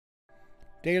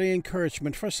Daily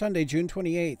encouragement for Sunday, June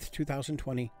 28th,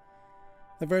 2020.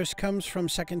 The verse comes from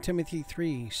 2 Timothy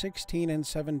 3:16 and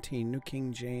 17, New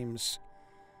King James.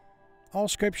 All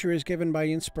Scripture is given by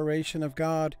inspiration of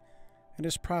God and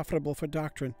is profitable for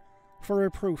doctrine, for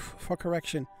reproof, for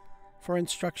correction, for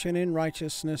instruction in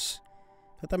righteousness,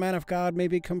 that the man of God may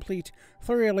be complete,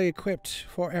 thoroughly equipped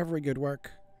for every good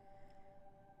work.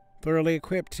 Thoroughly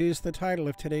equipped is the title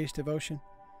of today's devotion.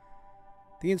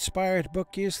 The inspired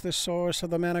book is the source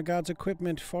of the man of God's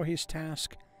equipment for his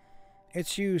task.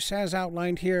 Its use, as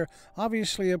outlined here,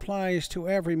 obviously applies to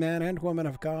every man and woman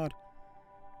of God.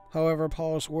 However,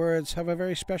 Paul's words have a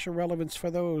very special relevance for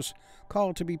those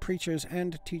called to be preachers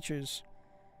and teachers.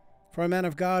 For a man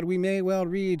of God, we may well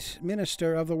read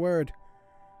minister of the word,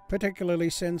 particularly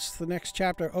since the next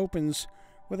chapter opens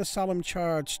with a solemn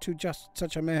charge to just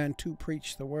such a man to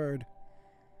preach the word.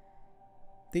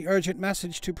 The urgent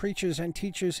message to preachers and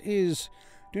teachers is,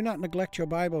 do not neglect your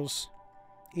Bibles.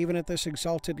 Even at this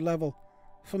exalted level,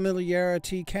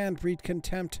 familiarity can breed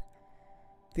contempt.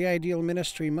 The ideal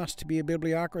ministry must be a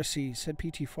bibliocracy, said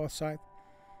P.T. Forsyth.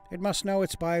 It must know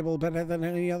its Bible better than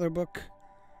any other book.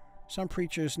 Some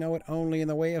preachers know it only in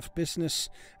the way of business,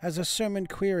 as a sermon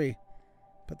query,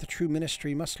 but the true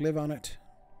ministry must live on it.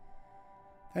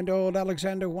 And old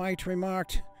Alexander White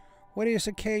remarked, what is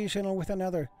occasional with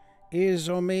another is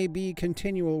or may be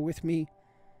continual with me.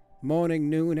 Morning,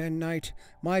 noon, and night,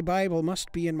 my Bible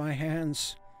must be in my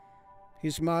hands.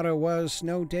 His motto was,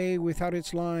 no day without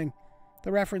its line,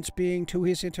 the reference being to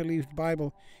his interleaved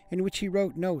Bible, in which he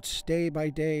wrote notes day by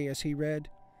day as he read.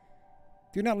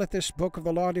 Do not let this book of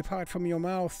the law depart from your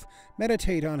mouth.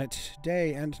 Meditate on it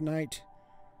day and night.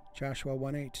 Joshua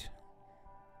 1:8.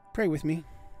 Pray with me.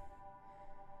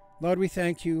 Lord, we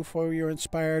thank you for your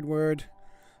inspired word.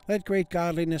 Let great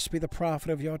godliness be the profit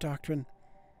of your doctrine,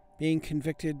 being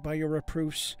convicted by your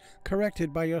reproofs,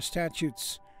 corrected by your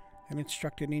statutes, and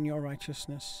instructed in your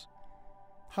righteousness.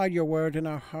 Hide your word in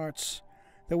our hearts,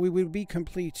 that we will be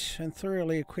complete and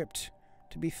thoroughly equipped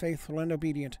to be faithful and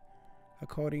obedient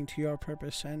according to your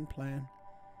purpose and plan.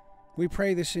 We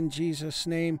pray this in Jesus'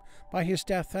 name, by his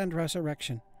death and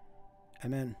resurrection.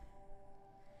 Amen.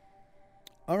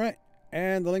 All right,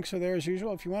 and the links are there as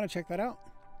usual if you want to check that out.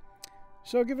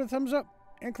 So give it a thumbs up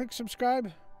and click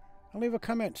subscribe and leave a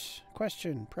comment,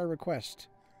 question, prayer request.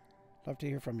 Love to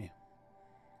hear from you.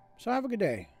 So have a good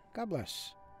day. God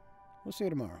bless. We'll see you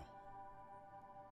tomorrow.